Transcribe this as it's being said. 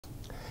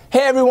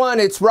Hey everyone,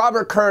 it's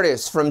Robert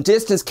Curtis from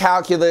Distance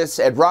Calculus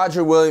at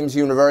Roger Williams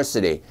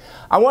University.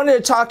 I wanted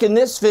to talk in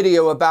this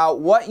video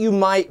about what you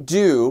might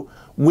do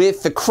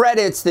with the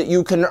credits that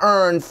you can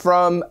earn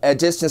from a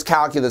distance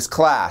calculus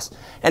class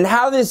and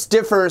how this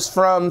differs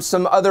from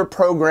some other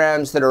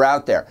programs that are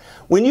out there.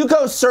 When you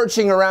go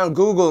searching around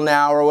Google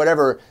now or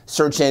whatever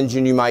search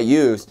engine you might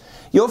use,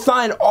 you'll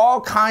find all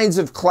kinds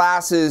of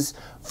classes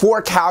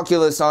for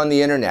calculus on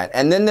the internet,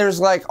 and then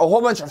there's like a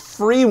whole bunch of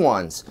free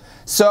ones.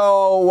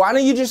 So why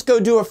don't you just go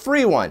do a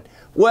free one?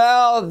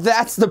 Well,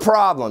 that's the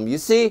problem. You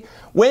see,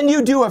 when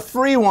you do a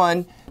free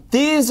one,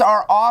 these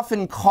are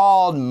often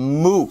called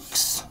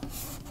Moocs.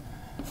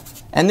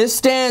 And this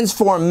stands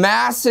for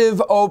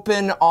Massive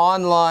Open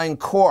Online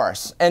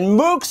Course. And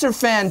Moocs are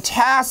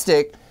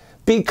fantastic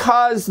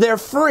because they're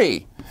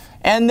free.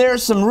 And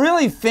there's some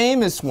really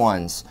famous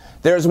ones.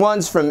 There's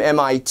ones from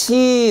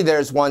MIT,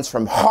 there's ones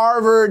from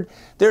Harvard,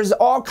 there's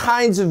all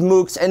kinds of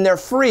Moocs, and they're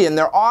free and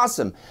they're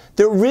awesome.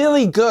 They're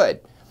really good.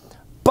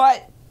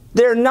 But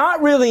they're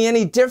not really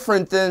any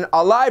different than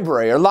a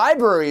library. A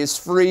library is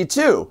free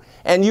too.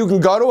 And you can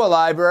go to a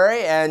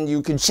library and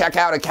you can check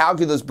out a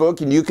calculus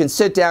book and you can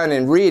sit down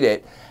and read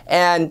it.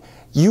 And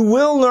you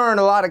will learn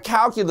a lot of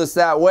calculus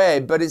that way,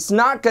 but it's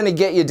not going to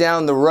get you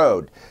down the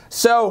road.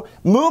 So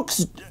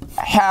Moocs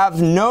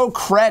have no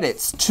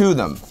credits to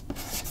them.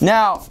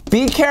 Now,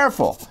 be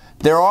careful.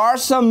 There are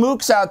some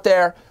Moocs out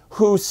there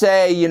who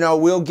say, you know,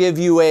 we'll give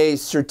you a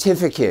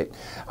certificate.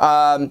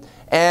 And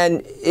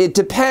it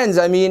depends.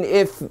 I mean,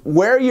 if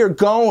where you're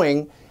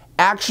going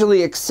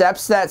actually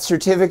accepts that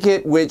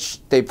certificate,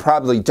 which they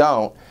probably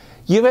don't,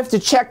 you have to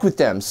check with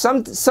them.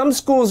 Some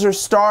schools are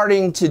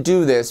starting to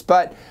do this,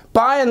 but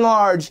by and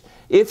large,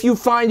 if you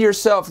find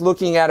yourself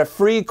looking at a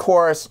free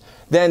course,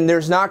 then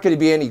there's not going to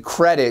be any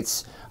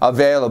credits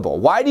available.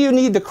 Why do you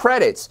need the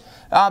credits?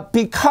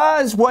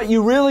 Because what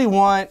you really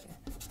want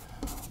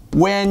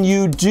when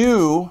you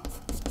do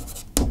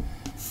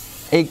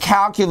a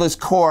calculus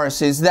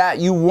course is that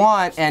you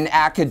want an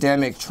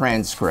academic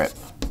transcript.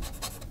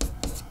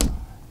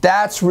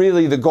 That's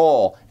really the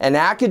goal. An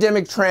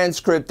academic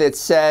transcript that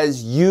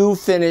says you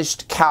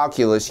finished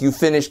calculus. You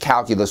finished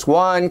calculus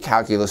 1,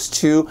 calculus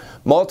 2,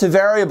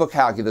 multivariable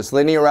calculus,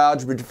 linear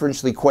algebra,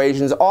 differential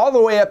equations, all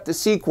the way up the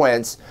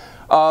sequence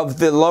of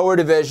the lower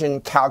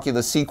division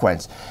calculus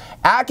sequence.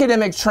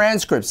 Academic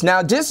transcripts.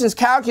 Now, distance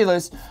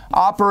calculus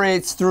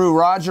operates through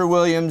Roger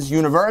Williams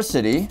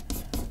University,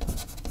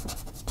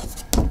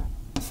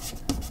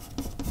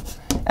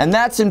 and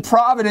that's in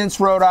Providence,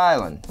 Rhode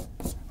Island,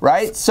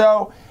 right?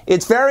 So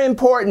it's very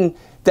important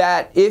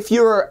that if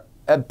you're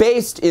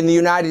based in the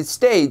United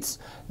States,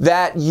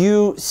 that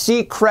you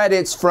seek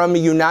credits from a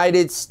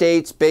United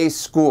States-based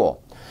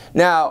school.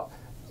 Now,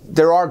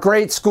 there are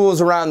great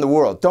schools around the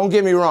world. Don't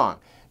get me wrong.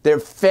 They're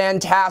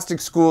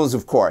fantastic schools,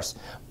 of course.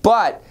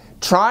 But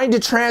trying to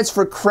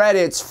transfer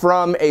credits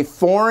from a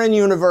foreign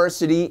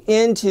university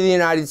into the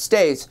United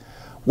States,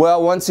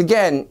 well, once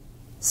again,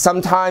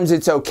 sometimes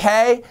it's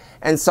okay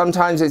and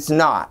sometimes it's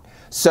not.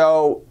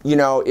 So, you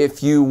know,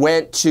 if you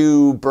went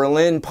to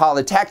Berlin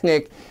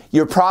Polytechnic,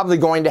 you're probably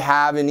going to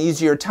have an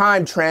easier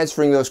time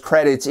transferring those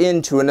credits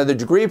into another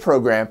degree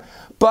program.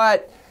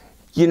 But,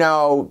 you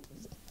know,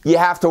 you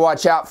have to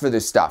watch out for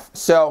this stuff.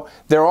 So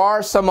there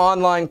are some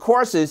online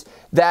courses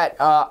that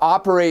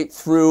operate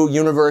through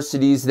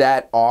universities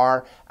that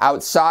are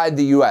outside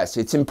the U.S.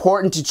 It's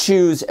important to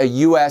choose a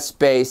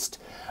U.S.-based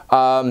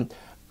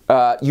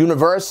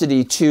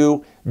university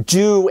to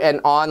do an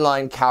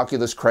online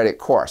calculus credit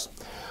course.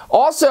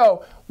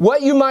 Also,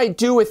 what you might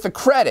do with the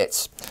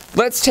credits.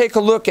 Let's take a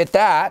look at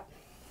that.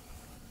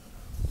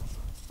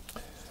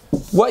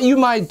 What you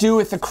might do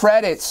with the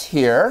credits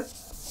here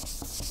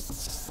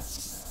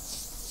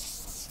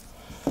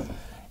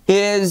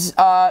is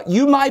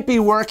you might be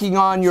working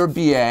on your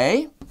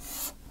BA,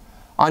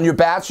 on your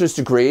bachelor's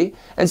degree,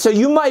 and so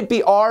you might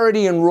be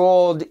already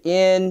enrolled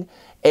in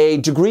a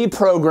degree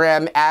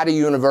program at a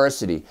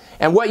university.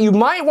 And what you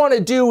might want to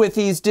do with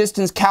these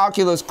distance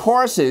calculus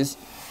courses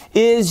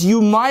is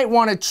you might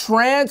want to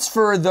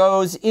transfer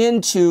those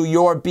into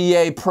your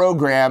BA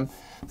program,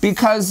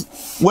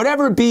 because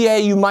whatever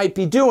BA you might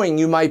be doing,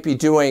 you might be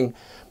doing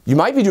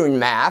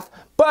math,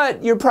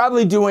 but you're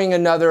probably doing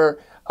another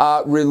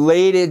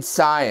related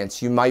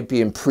science. You might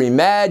be in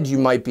pre-med, you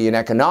might be in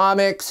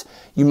economics,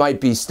 you might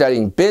be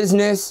studying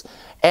business,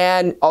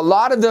 and a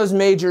lot of those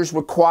majors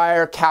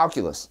require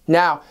calculus.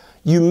 Now,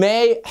 you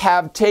may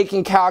have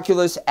taken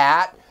calculus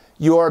at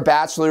your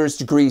bachelor's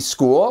degree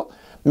school.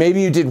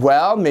 Maybe you did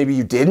well, maybe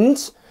you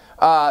didn't.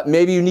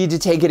 Maybe you need to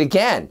take it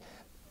again.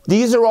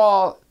 These are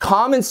all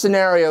common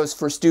scenarios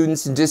for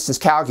students in distance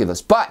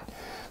calculus. But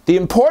the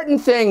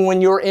important thing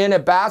when you're in a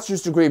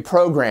bachelor's degree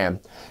program,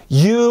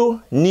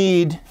 you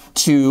need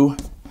to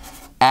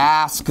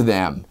ask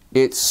them.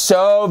 It's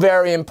so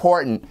very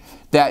important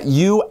that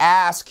you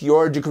ask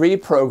your degree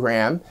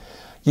program.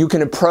 You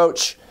can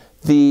approach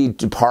the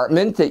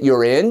department that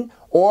you're in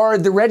or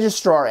the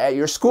registrar at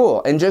your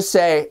school and just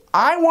say,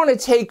 I want to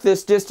take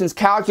this distance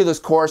calculus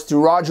course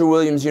through Roger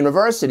Williams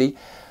University.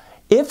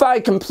 if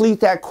I complete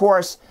that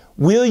course,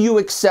 will you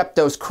accept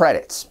those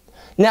credits?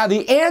 Now,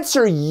 the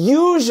answer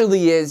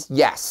usually is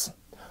yes,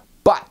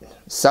 but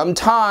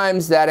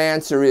sometimes that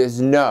answer is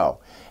no.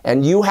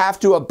 And you have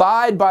to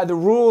abide by the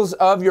rules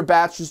of your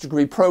bachelor's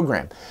degree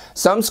program.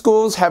 Some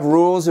schools have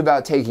rules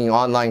about taking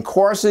online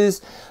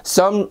courses.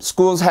 Some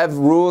schools have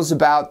rules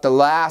about the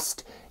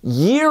last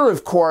year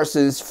of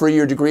courses for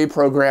your degree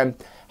program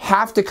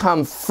have to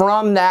come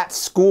from that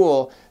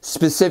school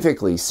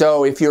specifically.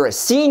 So if you're a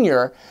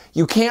senior,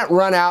 you can't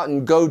run out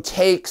and go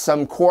take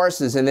some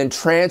courses and then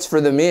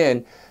transfer them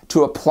in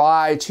to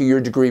apply to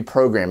your degree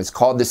program. It's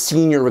called the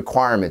senior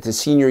requirement, the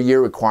senior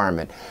year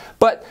requirement.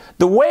 But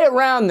the way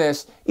around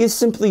this is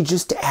simply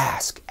just to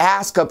ask.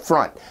 Ask up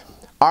front.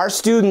 Our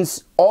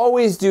students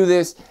always do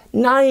this.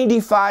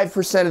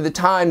 95% of the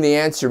time the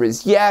answer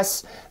is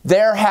yes.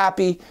 They're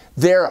happy.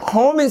 Their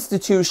home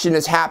institution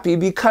is happy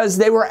because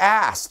they were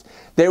asked.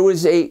 There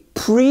was a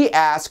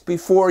pre-ask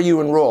before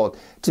you enrolled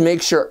to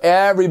make sure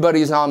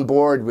everybody's on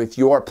board with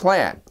your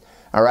plan.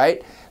 All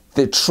right?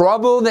 The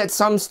trouble that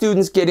some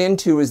students get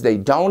into is they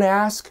don't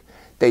ask.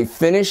 They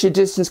finish a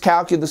distance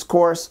calculus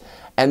course,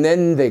 and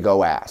then they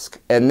go ask.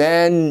 And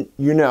then,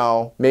 you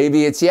know,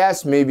 maybe it's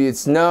yes, maybe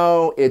it's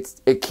no.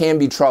 It can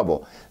be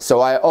trouble.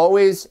 So I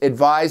always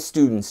advise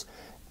students,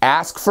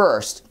 ask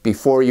first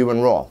before you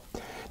enroll.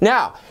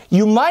 Now,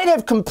 you might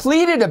have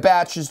completed a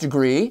bachelor's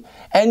degree,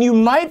 and you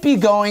might be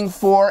going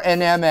for an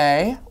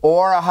MA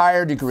or a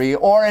higher degree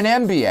or an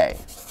MBA.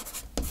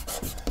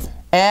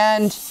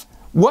 And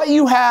what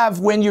you have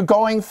when you're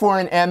going for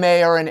an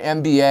MA or an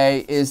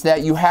MBA is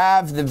that you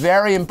have the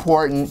very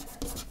important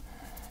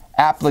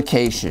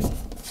application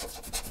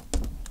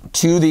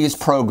to these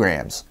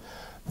programs.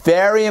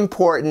 Very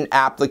important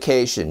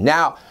application.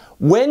 Now,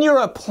 when you're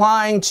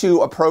applying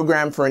to a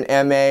program for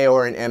an MA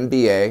or an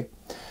MBA,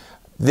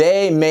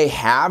 they may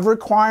have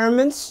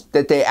requirements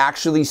that they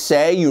actually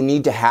say you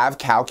need to have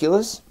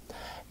calculus,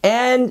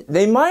 and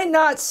they might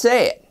not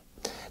say it.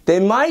 They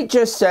might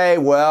just say,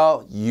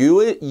 well,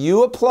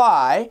 you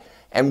apply,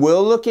 and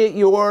we'll look at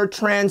your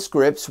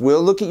transcripts,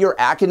 we'll look at your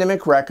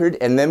academic record,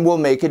 and then we'll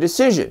make a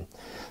decision.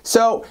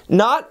 So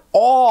not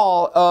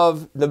all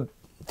of the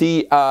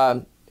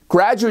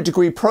graduate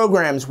degree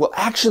programs will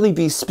actually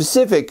be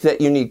specific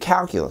that you need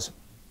calculus.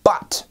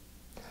 But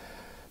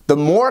the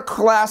more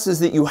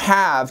classes that you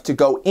have to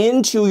go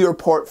into your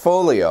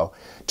portfolio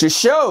to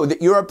show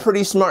that you're a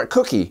pretty smart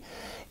cookie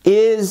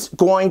is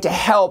going to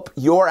help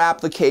your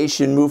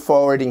application move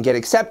forward and get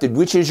accepted,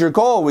 which is your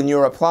goal when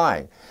you're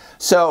applying.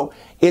 So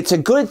it's a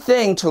good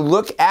thing to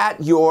look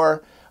at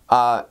your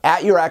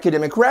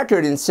academic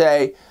record and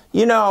say,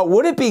 you know,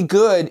 would it be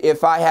good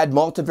if I had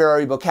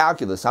multivariable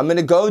calculus? I'm going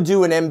to go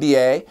do an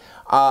MBA.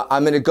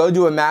 I'm going to go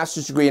do a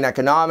master's degree in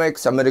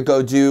economics. I'm going to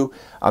go do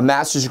a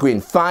master's degree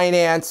in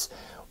finance.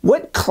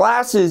 What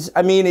classes,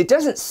 I mean, it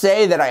doesn't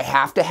say that I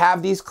have to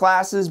have these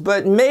classes,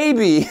 but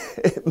maybe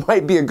it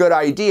might be a good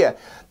idea.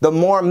 The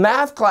more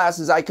math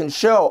classes I can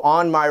show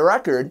on my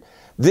record,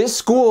 this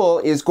school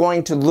is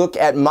going to look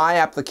at my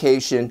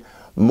application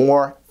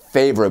more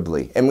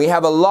favorably. And we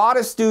have a lot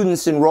of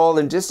students enrolled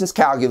in distance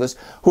calculus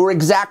who are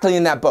exactly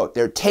in that boat.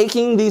 They're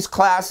taking these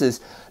classes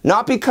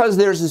not because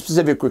there's a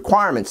specific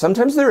requirement.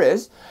 Sometimes there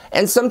is,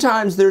 and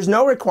sometimes there's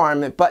no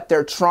requirement, but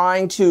they're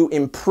trying to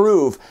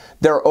improve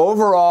their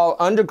overall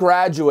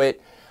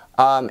undergraduate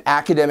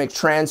academic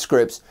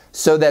transcripts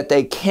so that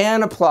they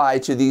can apply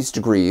to these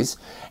degrees.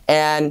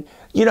 And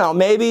you know,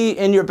 maybe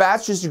in your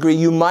bachelor's degree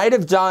you might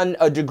have done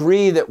a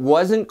degree that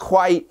wasn't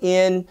quite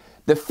in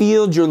the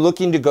field you're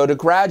looking to go to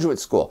graduate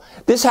school.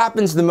 This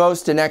happens the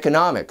most in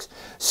economics.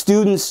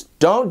 Students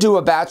don't do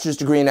a bachelor's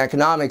degree in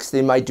economics,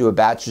 they might do a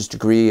bachelor's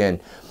degree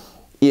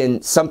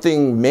in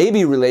something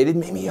maybe related,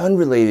 maybe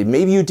unrelated.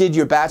 Maybe you did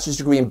your bachelor's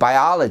degree in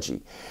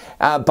biology.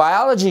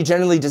 Biology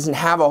generally doesn't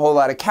have a whole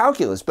lot of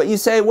calculus, but you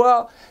say,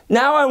 well,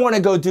 now I want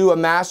to go do a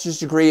master's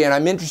degree and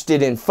I'm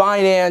interested in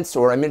finance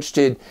or I'm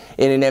interested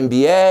in an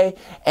MBA,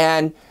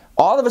 and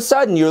all of a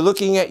sudden you're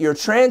looking at your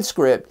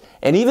transcript,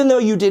 and even though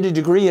you did a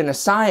degree in a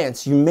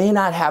science, you may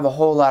not have a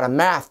whole lot of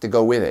math to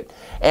go with it.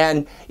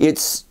 And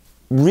it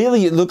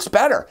looks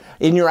better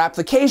in your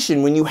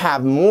application when you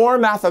have more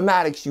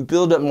mathematics, you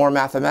build up more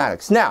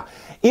mathematics. Now,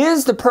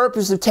 is the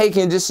purpose of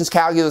taking a distance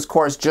calculus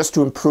course just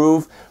to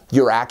improve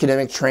your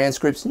academic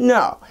transcripts?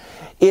 No.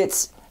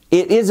 It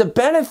is a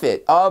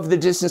benefit of the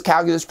distance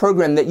calculus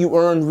program that you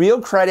earn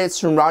real credits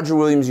from Roger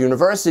Williams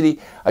University,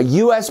 a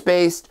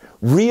US-based,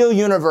 real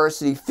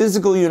university,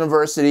 physical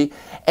university,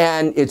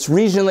 and it's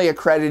regionally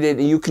accredited,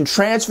 and you can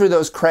transfer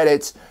those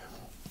credits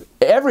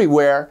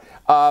everywhere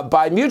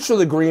by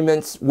mutual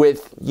agreements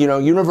with, you know,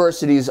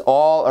 universities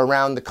all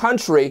around the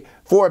country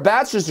for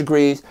bachelor's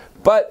degrees,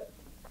 but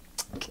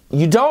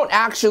you don't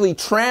actually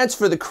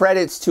transfer the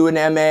credits to an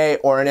MA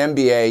or an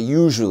MBA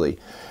usually.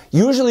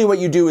 Usually what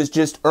you do is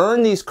just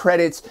earn these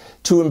credits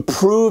to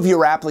improve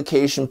your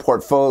application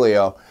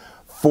portfolio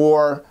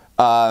for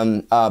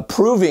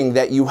proving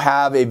that you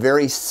have a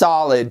very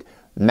solid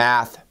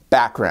math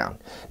background.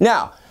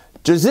 Now,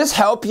 Does this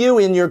help you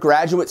in your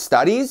graduate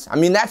studies? I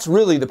mean, that's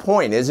really the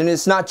point, isn't it?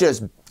 It's not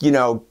just, you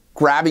know,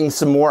 grabbing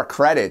some more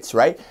credits,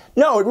 right?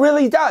 No, it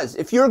really does.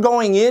 If you're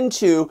going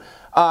into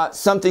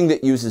something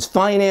that uses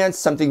finance,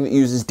 something that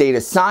uses data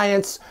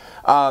science,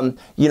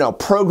 you know,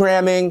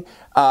 programming,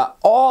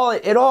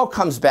 it all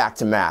comes back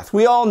to math.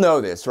 We all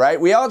know this, right?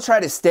 We all try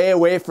to stay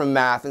away from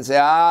math and say,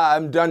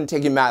 I'm done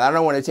taking math. I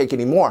don't want to take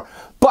any more.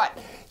 But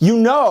you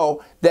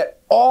know that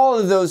all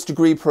of those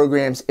degree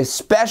programs,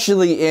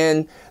 especially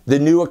in the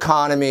new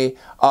economy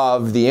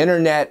of the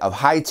internet, of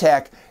high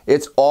tech,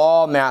 it's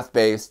all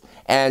math-based.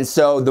 And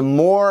so the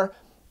more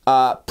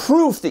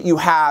proof that you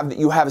have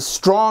a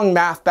strong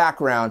math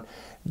background,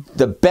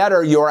 the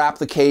better your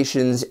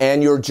applications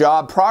and your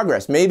job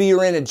progress. Maybe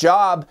you're in a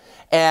job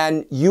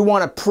and you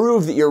want to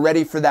prove that you're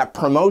ready for that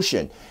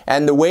promotion.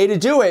 And the way to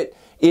do it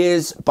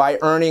is by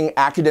earning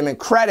academic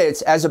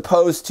credits, as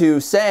opposed to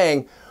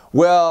saying,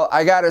 well,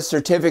 I got a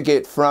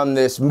certificate from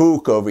this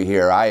Mooc over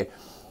here. I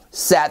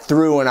sat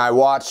through and I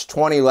watched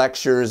 20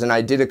 lectures and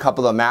I did a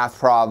couple of math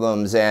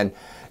problems, and,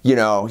 you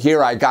know,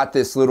 here I got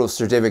this little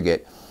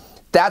certificate.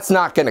 That's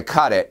not going to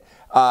cut it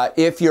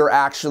if you're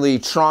actually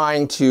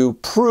trying to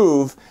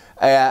prove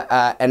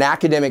an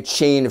academic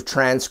chain of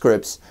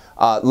transcripts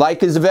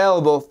like is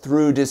available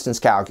through distance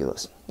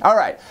calculus. All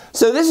right,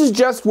 so this is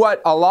just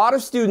what a lot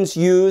of students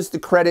use the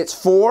credits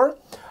for.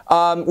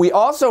 We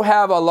also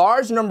have a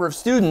large number of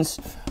students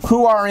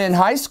who are in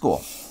high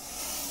school.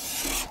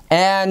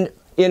 And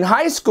in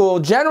high school,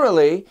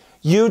 generally,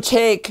 you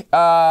take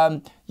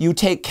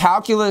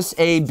Calculus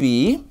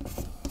AB.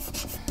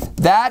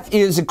 That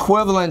is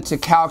equivalent to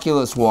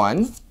Calculus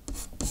 1.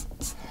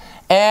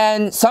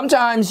 And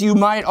sometimes you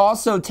might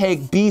also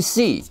take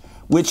BC,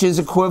 which is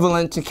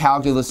equivalent to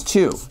Calculus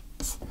 2.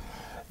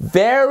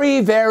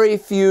 Very, very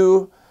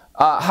few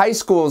high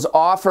schools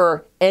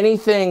offer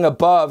anything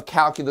above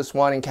Calculus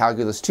 1 and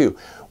Calculus 2.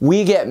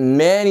 We get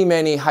many,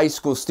 many high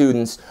school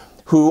students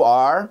who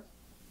are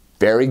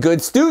very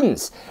good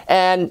students,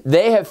 and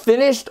they have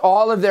finished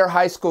all of their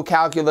high school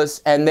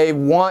calculus and they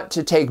want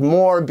to take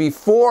more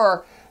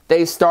before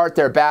they start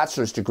their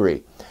bachelor's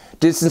degree.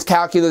 Distance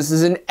calculus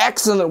is an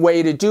excellent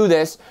way to do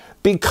this,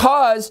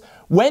 because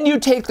when you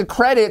take the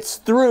credits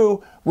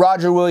through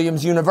Roger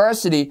Williams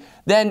University,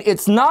 then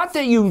it's not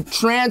that you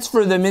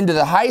transfer them into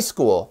the high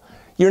school.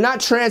 You're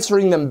not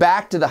transferring them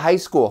back to the high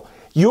school.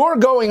 You're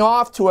going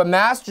off to a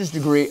master's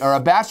degree, or a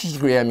bachelor's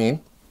degree, I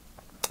mean,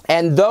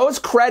 and those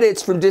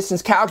credits from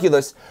distance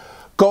calculus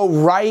go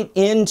right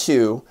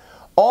into,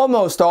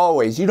 almost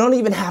always, you don't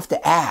even have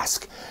to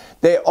ask.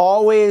 They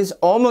always,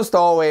 almost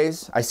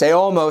always, I say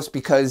almost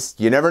because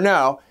you never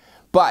know,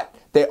 but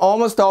they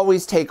almost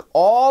always take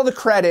all the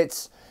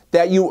credits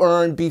that you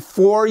earn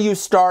before you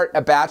start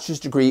a bachelor's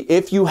degree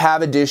if you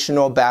have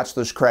additional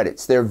bachelor's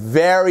credits. They're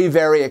very,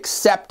 very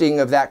accepting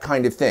of that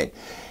kind of thing.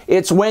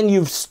 It's when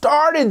you've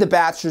started the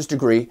bachelor's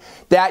degree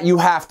that you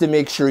have to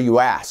make sure you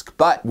ask.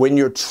 But when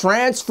you're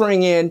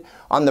transferring in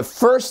on the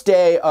first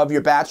day of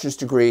your bachelor's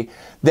degree,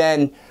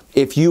 then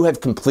if you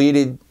have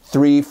completed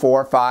 3,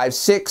 4, 5,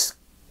 6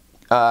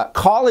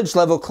 college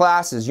level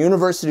classes,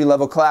 university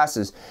level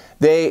classes,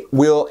 they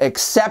will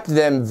accept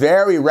them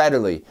very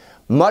readily,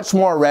 much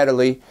more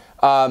readily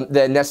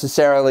than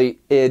necessarily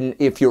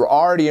if you're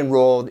already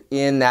enrolled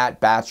in that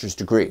bachelor's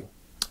degree.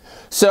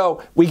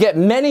 So we get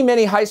many,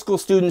 many high school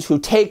students who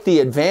take the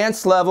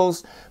advanced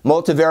levels,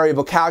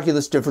 multivariable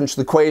calculus,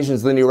 differential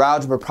equations, linear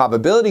algebra,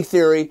 probability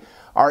theory,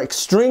 are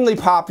extremely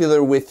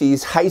popular with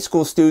these high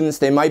school students.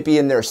 They might be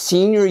in their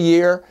senior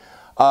year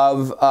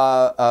of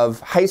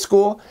high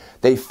school.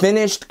 They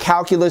finished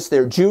calculus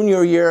their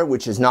junior year,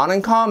 which is not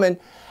uncommon,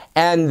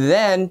 and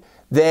then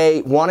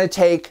they want to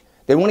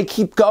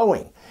keep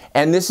going.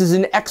 And this is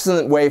an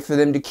excellent way for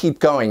them to keep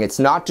going. It's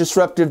not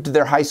disruptive to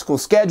their high school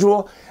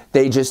schedule.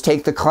 They just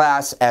take the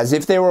class as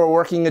if they were a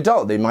working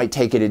adult. They might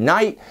take it at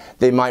night.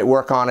 They might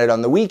work on it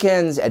on the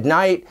weekends, at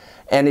night,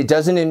 and it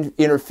doesn't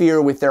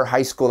interfere with their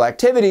high school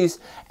activities.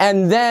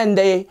 And then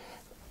they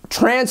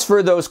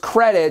transfer those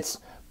credits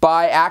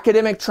by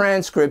academic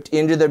transcript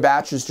into their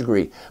bachelor's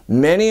degree.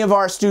 Many of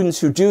our students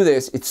who do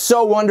this, it's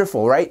so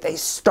wonderful, right? They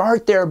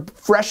start their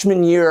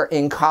freshman year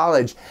in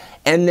college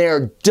and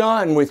they're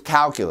done with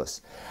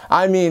calculus.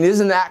 I mean,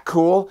 isn't that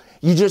cool?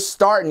 You just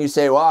start and you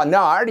say, well,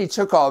 no, I already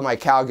took all of my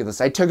calculus.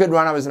 I took it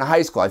when I was in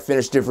high school. I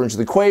finished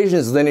differential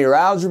equations, linear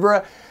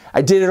algebra.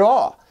 I did it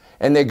all.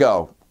 And they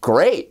go,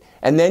 great.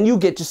 And then you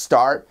get to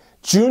start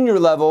junior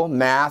level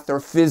math or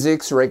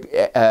physics or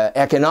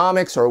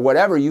economics or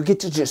whatever. You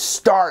get to just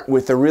start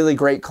with the really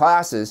great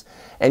classes,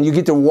 and you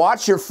get to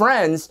watch your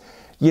friends,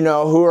 you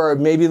know, who are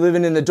maybe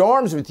living in the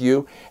dorms with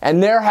you,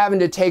 and they're having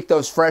to take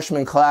those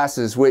freshman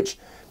classes, which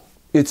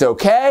it's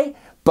okay,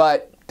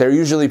 but they're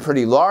usually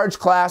pretty large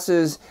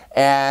classes,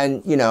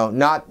 and, you know,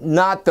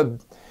 not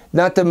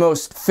the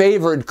most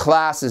favored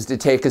classes to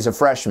take as a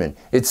freshman.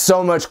 It's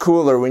so much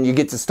cooler when you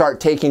get to start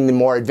taking the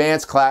more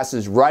advanced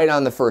classes right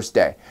on the first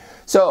day.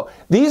 So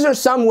these are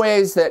some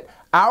ways that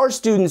our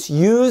students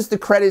use the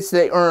credits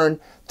they earn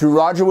through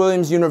Roger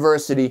Williams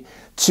University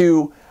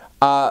to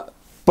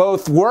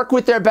both work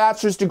with their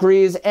bachelor's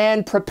degrees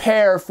and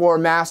prepare for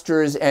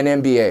masters and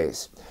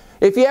MBAs.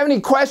 If you have any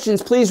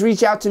questions, please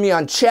reach out to me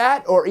on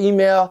chat or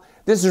email.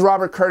 This is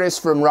Robert Curtis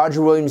from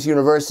Roger Williams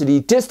University,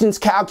 Distance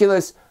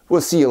Calculus.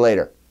 We'll see you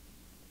later.